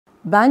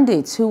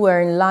Bandits who were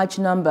in large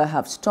number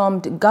have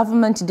stormed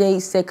Government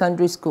Day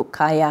Secondary School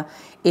Kaya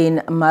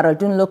in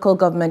Maradun local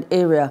government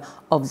area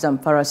of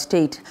Zamfara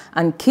state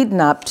and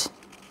kidnapped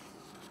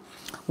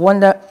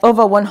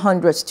over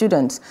 100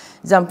 students.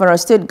 Zamfara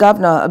State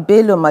Governor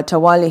Bello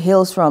Matawali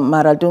hails from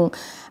Maradun.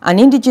 An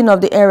indigene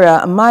of the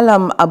area,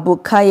 Malam Abu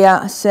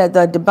Kaya, said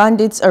that the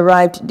bandits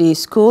arrived at the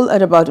school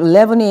at about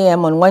 11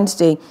 a.m. on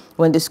Wednesday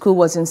when the school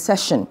was in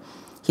session.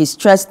 He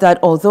stressed that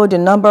although the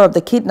number of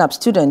the kidnapped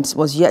students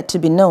was yet to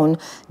be known,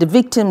 the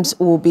victims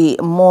will be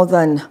more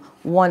than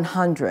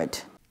 100.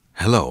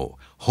 Hello,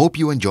 hope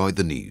you enjoyed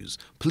the news.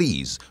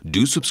 Please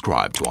do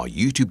subscribe to our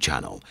YouTube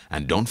channel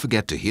and don't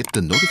forget to hit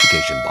the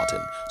notification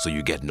button so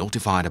you get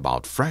notified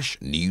about fresh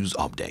news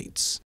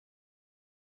updates.